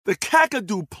The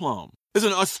Kakadu plum is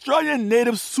an Australian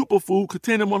native superfood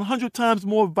containing 100 times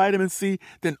more vitamin C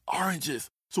than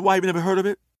oranges. So why have you never heard of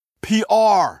it?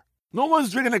 PR. No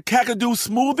one's drinking a Kakadu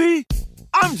smoothie?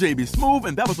 I'm JB Smoove,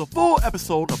 and that was a full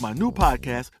episode of my new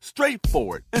podcast,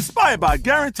 Straightforward, inspired by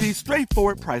guaranteed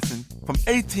straightforward pricing from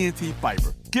AT&T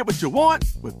Fiber. Get what you want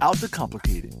without the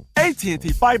complicated. AT&T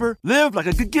Fiber, live like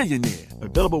a gigillionaire.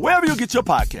 Available wherever you get your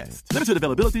podcasts. Limited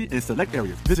availability in select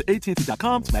areas. Visit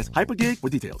AT&T.com/hypergig for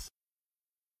details.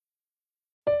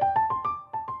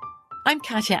 I'm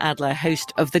Katya Adler,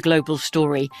 host of The Global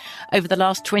Story. Over the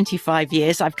last 25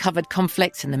 years, I've covered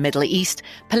conflicts in the Middle East,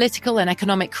 political and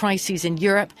economic crises in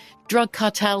Europe, drug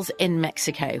cartels in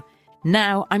Mexico.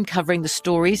 Now I'm covering the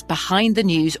stories behind the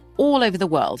news all over the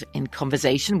world in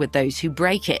conversation with those who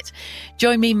break it.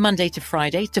 Join me Monday to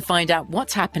Friday to find out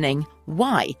what's happening,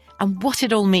 why, and what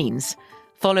it all means.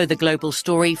 Follow The Global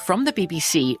Story from the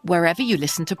BBC wherever you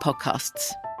listen to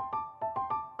podcasts.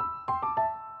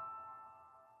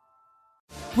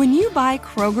 When you buy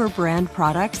Kroger brand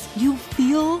products, you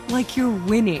feel like you're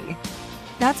winning.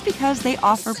 That's because they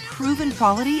offer proven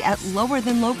quality at lower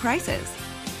than low prices.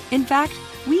 In fact,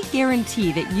 we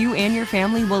guarantee that you and your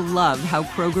family will love how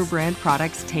Kroger brand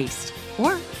products taste,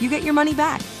 or you get your money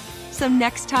back. So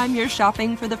next time you're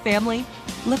shopping for the family,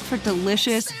 look for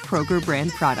delicious Kroger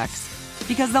brand products,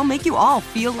 because they'll make you all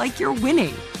feel like you're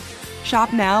winning.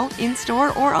 Shop now,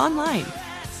 in-store, or online.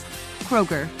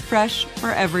 Kroger, fresh for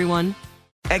everyone.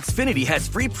 Xfinity has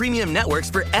free premium networks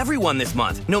for everyone this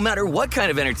month, no matter what kind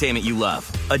of entertainment you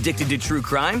love. Addicted to true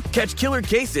crime? Catch killer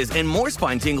cases and more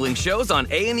spine-tingling shows on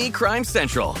A&E Crime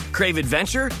Central. Crave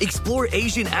adventure? Explore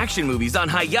Asian action movies on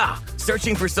Hi-YAH.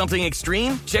 Searching for something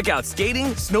extreme? Check out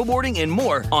skating, snowboarding, and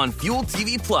more on Fuel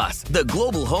TV Plus, the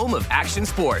global home of action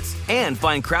sports. And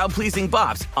find crowd-pleasing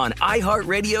bops on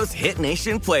iHeartRadio's Hit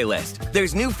Nation playlist.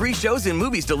 There's new free shows and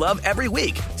movies to love every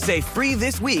week. Say free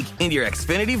this week in your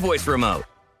Xfinity voice remote.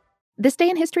 This Day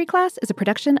in History class is a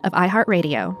production of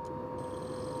iHeartRadio.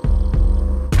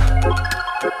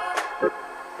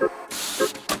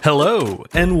 Hello,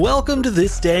 and welcome to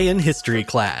This Day in History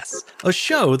class, a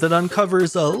show that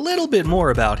uncovers a little bit more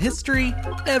about history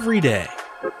every day.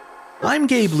 I'm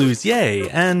Gabe Luzier,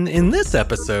 and in this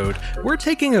episode, we're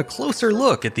taking a closer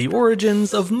look at the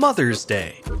origins of Mother's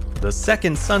Day, the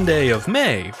second Sunday of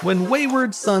May, when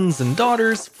wayward sons and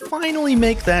daughters finally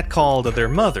make that call to their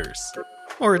mothers.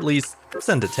 Or at least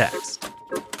send a text.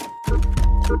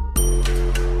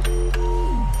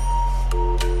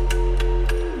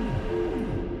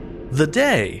 The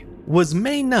day was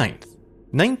May 9th,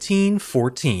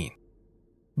 1914.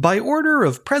 By order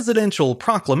of presidential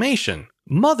proclamation,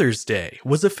 Mother's Day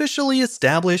was officially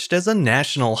established as a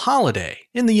national holiday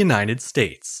in the United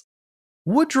States.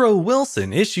 Woodrow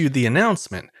Wilson issued the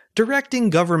announcement, directing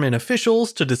government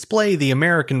officials to display the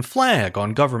American flag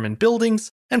on government buildings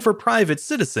and for private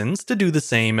citizens to do the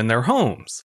same in their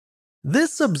homes.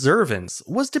 This observance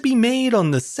was to be made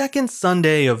on the second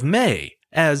Sunday of May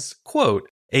as, quote,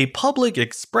 a public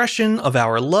expression of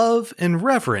our love and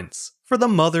reverence for the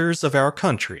mothers of our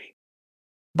country.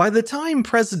 By the time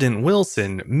President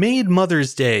Wilson made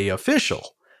Mother's Day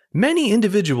official, many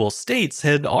individual states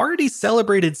had already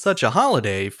celebrated such a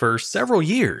holiday for several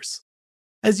years.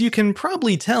 As you can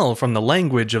probably tell from the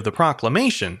language of the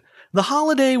proclamation, the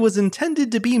holiday was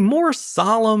intended to be more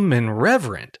solemn and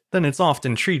reverent than it's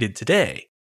often treated today.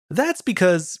 That's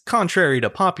because, contrary to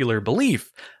popular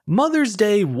belief, Mother's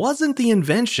Day wasn't the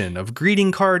invention of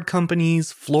greeting card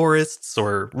companies, florists,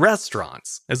 or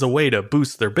restaurants as a way to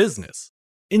boost their business.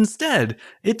 Instead,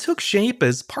 it took shape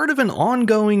as part of an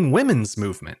ongoing women's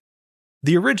movement.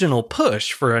 The original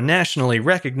push for a nationally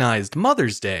recognized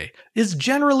Mother's Day is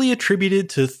generally attributed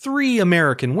to three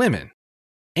American women: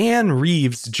 Anne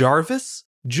Reeves Jarvis,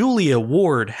 Julia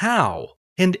Ward Howe,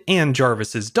 and Anne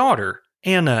Jarvis's daughter,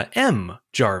 Anna M.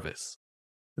 Jarvis.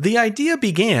 The idea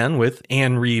began with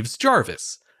Anne Reeves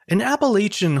Jarvis, an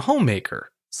Appalachian homemaker,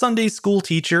 Sunday school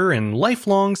teacher, and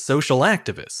lifelong social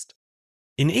activist.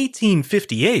 In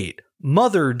 1858,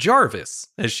 Mother Jarvis,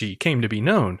 as she came to be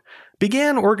known,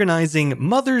 began organizing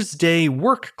Mother's Day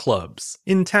work clubs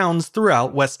in towns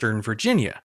throughout Western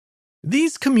Virginia.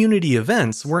 These community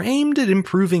events were aimed at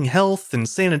improving health and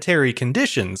sanitary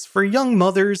conditions for young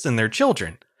mothers and their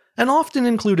children, and often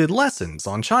included lessons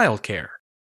on childcare.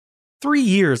 3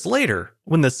 years later,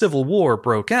 when the Civil War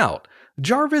broke out,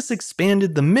 Jarvis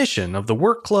expanded the mission of the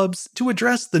work clubs to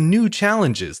address the new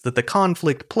challenges that the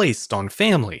conflict placed on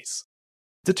families.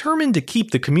 Determined to keep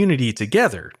the community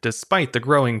together despite the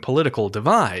growing political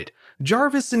divide,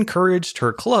 Jarvis encouraged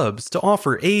her clubs to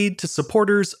offer aid to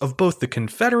supporters of both the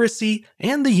Confederacy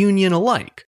and the Union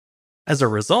alike. As a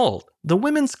result, the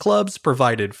women's clubs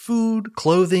provided food,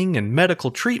 clothing, and medical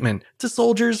treatment to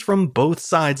soldiers from both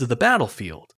sides of the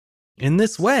battlefield. In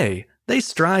this way, they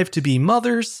strived to be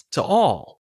mothers to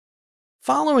all.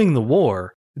 Following the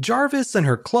war, Jarvis and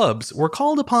her clubs were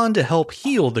called upon to help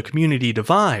heal the community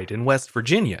divide in West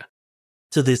Virginia.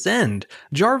 To this end,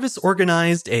 Jarvis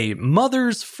organized a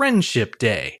Mother's Friendship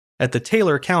Day at the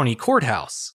Taylor County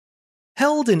Courthouse.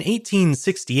 Held in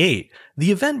 1868,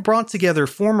 the event brought together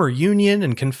former Union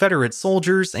and Confederate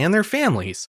soldiers and their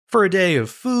families for a day of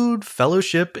food,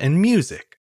 fellowship, and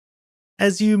music.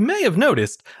 As you may have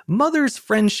noticed, Mother's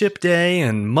Friendship Day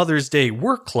and Mother's Day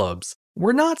work clubs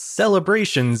were not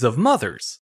celebrations of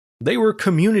mothers. They were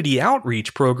community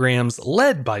outreach programs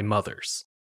led by mothers.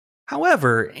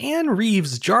 However, Anne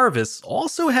Reeves Jarvis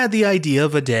also had the idea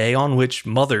of a day on which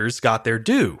mothers got their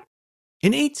due.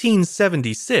 In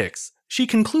 1876, she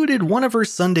concluded one of her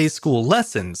Sunday school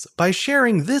lessons by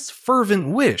sharing this fervent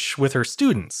wish with her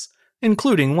students,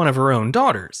 including one of her own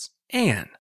daughters, Anne.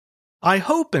 "I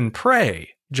hope and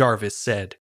pray," Jarvis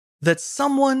said, "that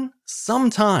someone,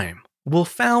 sometime, will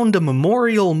found a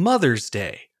memorial Mother's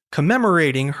Day,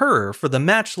 commemorating her for the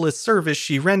matchless service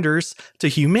she renders to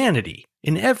humanity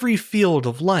in every field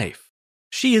of life.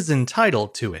 She is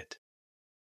entitled to it."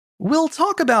 We'll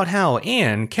talk about how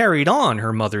Anne carried on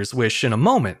her mother's wish in a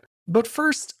moment, but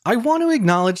first, I want to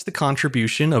acknowledge the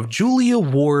contribution of Julia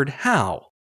Ward Howe.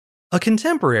 A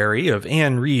contemporary of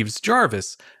Anne Reeves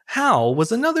Jarvis, Howe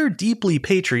was another deeply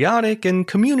patriotic and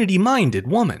community-minded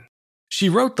woman. She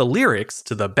wrote the lyrics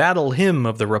to the Battle Hymn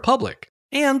of the Republic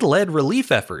and led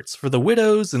relief efforts for the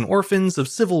widows and orphans of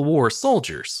Civil War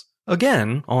soldiers,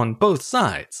 again on both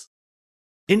sides.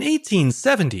 In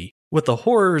 1870, with the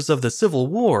horrors of the Civil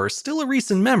War still a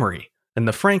recent memory, and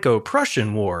the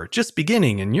Franco-Prussian War just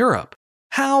beginning in Europe,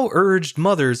 Howe urged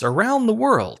mothers around the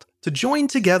world to join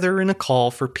together in a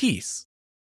call for peace.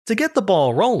 To get the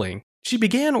ball rolling, she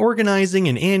began organizing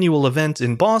an annual event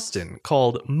in Boston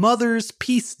called Mother's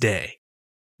Peace Day.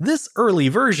 This early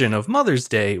version of Mother's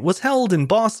Day was held in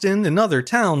Boston and other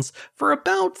towns for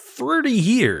about 30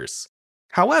 years.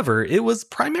 However, it was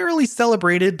primarily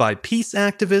celebrated by peace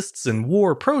activists and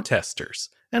war protesters,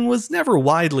 and was never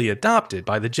widely adopted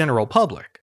by the general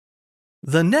public.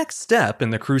 The next step in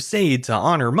the crusade to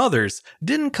honor mothers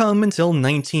didn't come until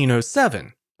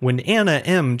 1907, when Anna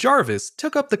M. Jarvis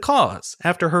took up the cause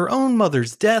after her own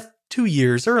mother's death 2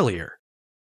 years earlier.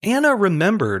 Anna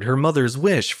remembered her mother's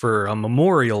wish for a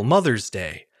memorial Mother's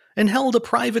Day and held a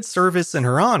private service in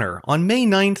her honor on May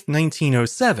 9,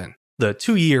 1907, the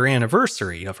 2-year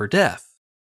anniversary of her death.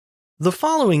 The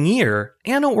following year,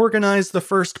 Anna organized the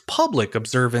first public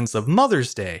observance of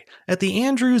Mother's Day at the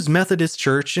Andrews Methodist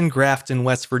Church in Grafton,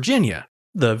 West Virginia,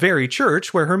 the very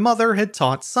church where her mother had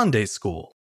taught Sunday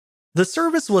school. The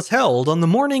service was held on the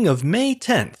morning of May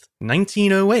 10,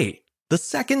 1908, the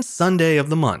second Sunday of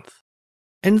the month.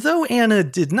 And though Anna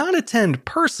did not attend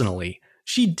personally,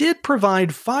 she did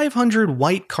provide 500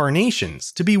 white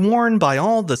carnations to be worn by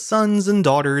all the sons and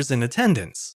daughters in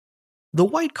attendance. The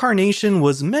white carnation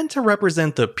was meant to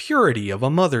represent the purity of a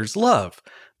mother's love,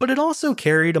 but it also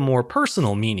carried a more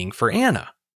personal meaning for Anna.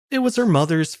 It was her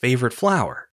mother's favorite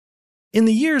flower. In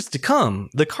the years to come,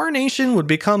 the carnation would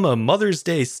become a Mother's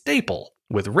Day staple,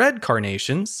 with red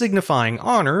carnations signifying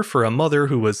honor for a mother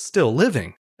who was still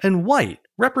living, and white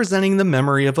representing the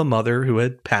memory of a mother who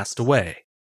had passed away.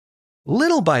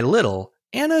 Little by little,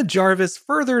 Anna Jarvis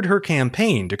furthered her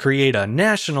campaign to create a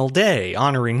national day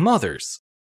honoring mothers.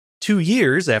 2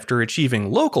 years after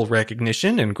achieving local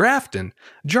recognition in Grafton,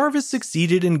 Jarvis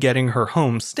succeeded in getting her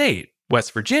home state,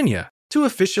 West Virginia, to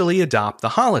officially adopt the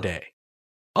holiday.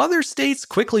 Other states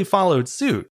quickly followed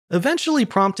suit, eventually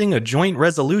prompting a joint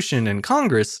resolution in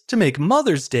Congress to make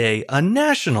Mother's Day a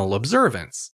national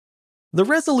observance. The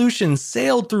resolution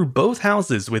sailed through both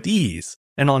houses with ease,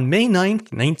 and on May 9,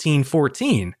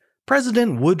 1914,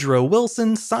 President Woodrow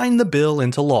Wilson signed the bill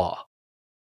into law.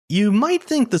 You might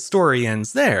think the story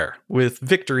ends there, with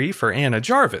victory for Anna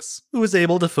Jarvis, who was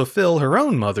able to fulfill her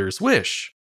own mother's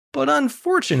wish. But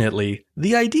unfortunately,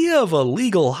 the idea of a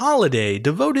legal holiday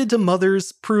devoted to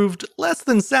mothers proved less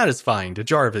than satisfying to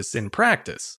Jarvis in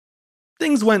practice.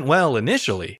 Things went well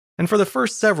initially, and for the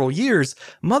first several years,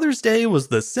 Mother's Day was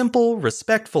the simple,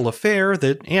 respectful affair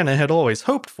that Anna had always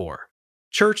hoped for.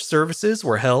 Church services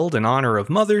were held in honor of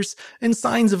mothers, and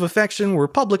signs of affection were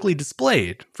publicly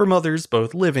displayed for mothers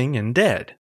both living and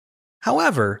dead.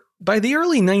 However, by the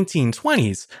early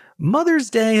 1920s, Mother's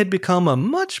Day had become a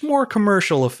much more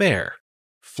commercial affair.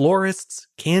 Florists,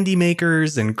 candy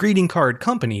makers, and greeting card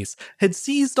companies had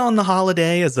seized on the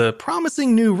holiday as a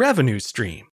promising new revenue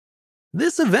stream.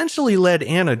 This eventually led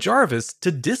Anna Jarvis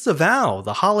to disavow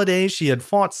the holiday she had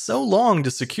fought so long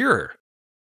to secure.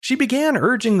 She began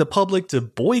urging the public to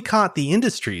boycott the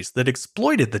industries that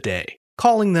exploited the day,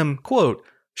 calling them, quote,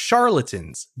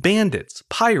 charlatans, bandits,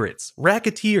 pirates,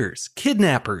 racketeers,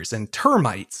 kidnappers, and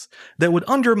termites that would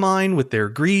undermine with their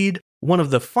greed one of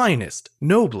the finest,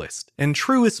 noblest, and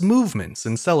truest movements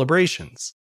and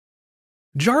celebrations.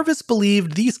 Jarvis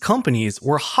believed these companies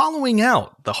were hollowing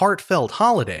out the heartfelt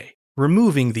holiday,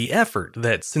 removing the effort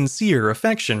that sincere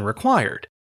affection required.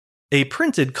 A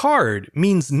printed card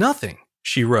means nothing,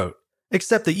 she wrote,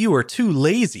 except that you are too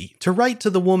lazy to write to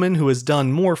the woman who has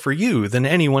done more for you than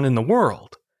anyone in the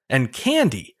world. And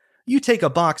candy, you take a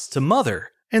box to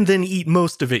mother and then eat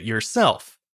most of it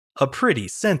yourself. A pretty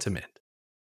sentiment.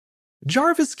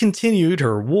 Jarvis continued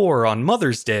her war on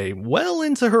Mother's Day well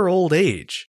into her old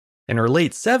age. In her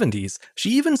late 70s, she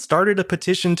even started a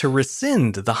petition to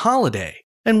rescind the holiday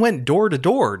and went door to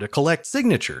door to collect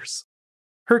signatures.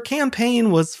 Her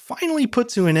campaign was finally put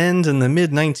to an end in the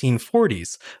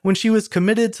mid-1940s when she was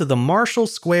committed to the Marshall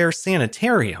Square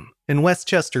Sanitarium in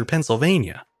Westchester,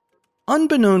 Pennsylvania.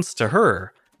 Unbeknownst to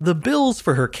her, the bills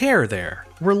for her care there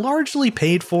were largely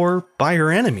paid for by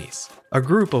her enemies, a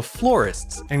group of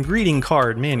florists and greeting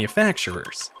card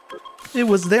manufacturers. It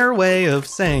was their way of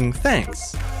saying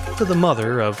thanks to the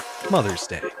mother of Mother's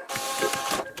Day.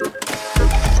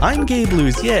 I'm Gabe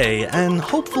Luzier, and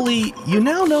hopefully you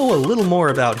now know a little more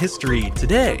about history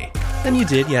today than you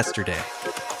did yesterday.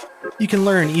 You can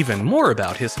learn even more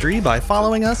about history by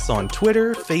following us on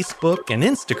Twitter, Facebook, and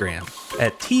Instagram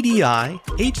at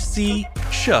TDIHC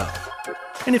Show.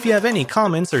 And if you have any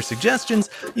comments or suggestions,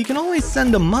 you can always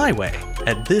send them my way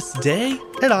at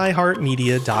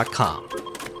thisday@iheartmedia.com.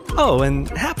 Oh, and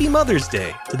happy Mother's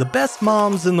Day to the best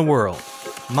moms in the world,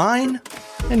 mine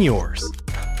and yours.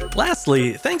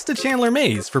 Lastly, thanks to Chandler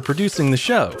Mays for producing the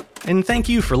show, and thank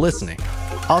you for listening.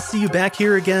 I'll see you back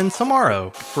here again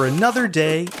tomorrow for another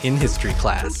day in history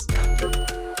class.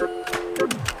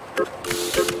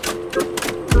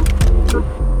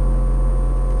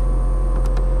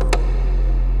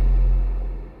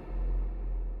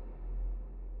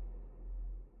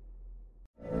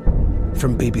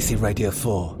 From BBC Radio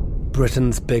 4,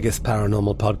 Britain's biggest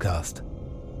paranormal podcast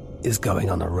is going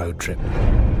on a road trip.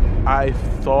 I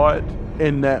thought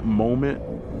in that moment,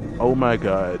 oh my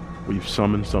God, we've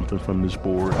summoned something from this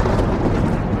board.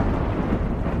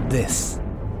 This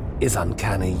is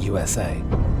Uncanny USA.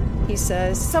 He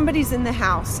says, somebody's in the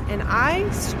house, and I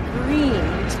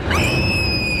screamed.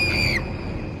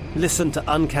 Listen to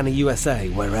Uncanny USA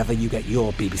wherever you get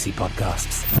your BBC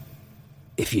podcasts,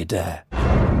 if you dare.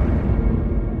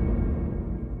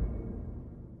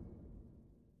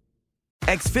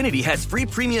 Xfinity has free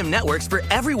premium networks for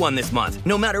everyone this month,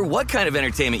 no matter what kind of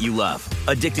entertainment you love.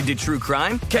 Addicted to true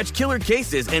crime? Catch killer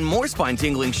cases and more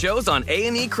spine-tingling shows on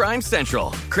A&E Crime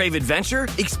Central. Crave adventure?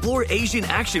 Explore Asian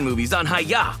action movies on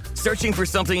Hi-YAH. Searching for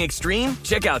something extreme?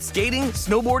 Check out skating,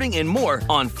 snowboarding, and more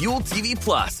on Fuel TV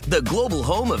Plus, the global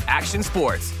home of action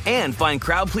sports. And find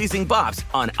crowd-pleasing bops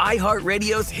on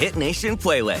iHeartRadio's Hit Nation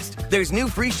playlist. There's new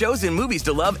free shows and movies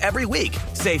to love every week.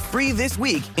 Say free this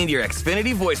week in your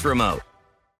Xfinity voice remote.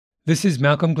 This is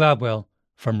Malcolm Gladwell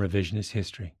from Revisionist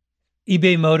History.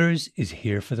 eBay Motors is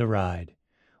here for the ride.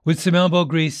 With some elbow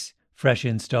grease, fresh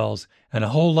installs, and a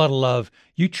whole lot of love,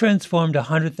 you transformed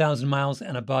 100,000 miles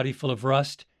and a body full of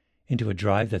rust into a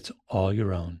drive that's all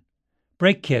your own.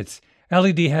 Brake kits,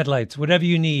 LED headlights, whatever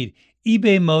you need,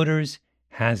 eBay Motors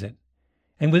has it.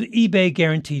 And with eBay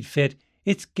Guaranteed Fit,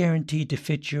 it's guaranteed to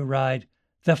fit your ride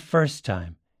the first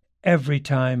time, every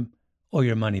time, or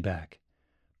your money back.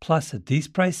 Plus, at these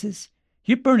prices,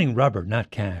 you're burning rubber,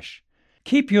 not cash.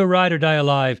 Keep your ride or die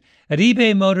alive at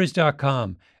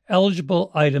ebaymotors.com. Eligible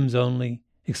items only.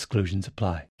 Exclusions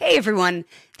apply. Hey, everyone.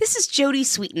 This is Jodie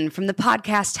Sweetin from the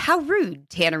podcast How Rude,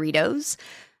 Tanneritos.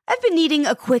 I've been needing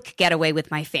a quick getaway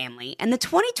with my family, and the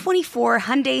 2024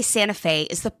 Hyundai Santa Fe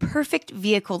is the perfect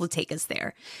vehicle to take us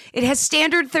there. It has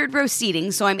standard third-row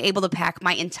seating, so I'm able to pack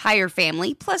my entire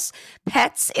family, plus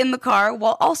pets, in the car,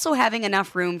 while also having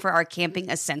enough room for our camping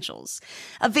essentials.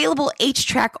 Available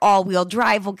H-Track all-wheel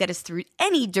drive will get us through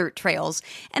any dirt trails,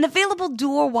 and available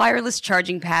dual wireless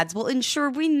charging pads will ensure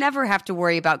we never have to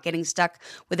worry about getting stuck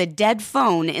with a dead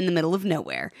phone in the middle of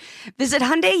nowhere. Visit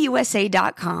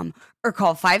HyundaiUSA.com or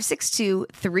call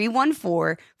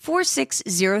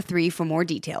 562-314-4603 for more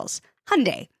details.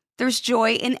 Hyundai, there's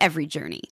joy in every journey.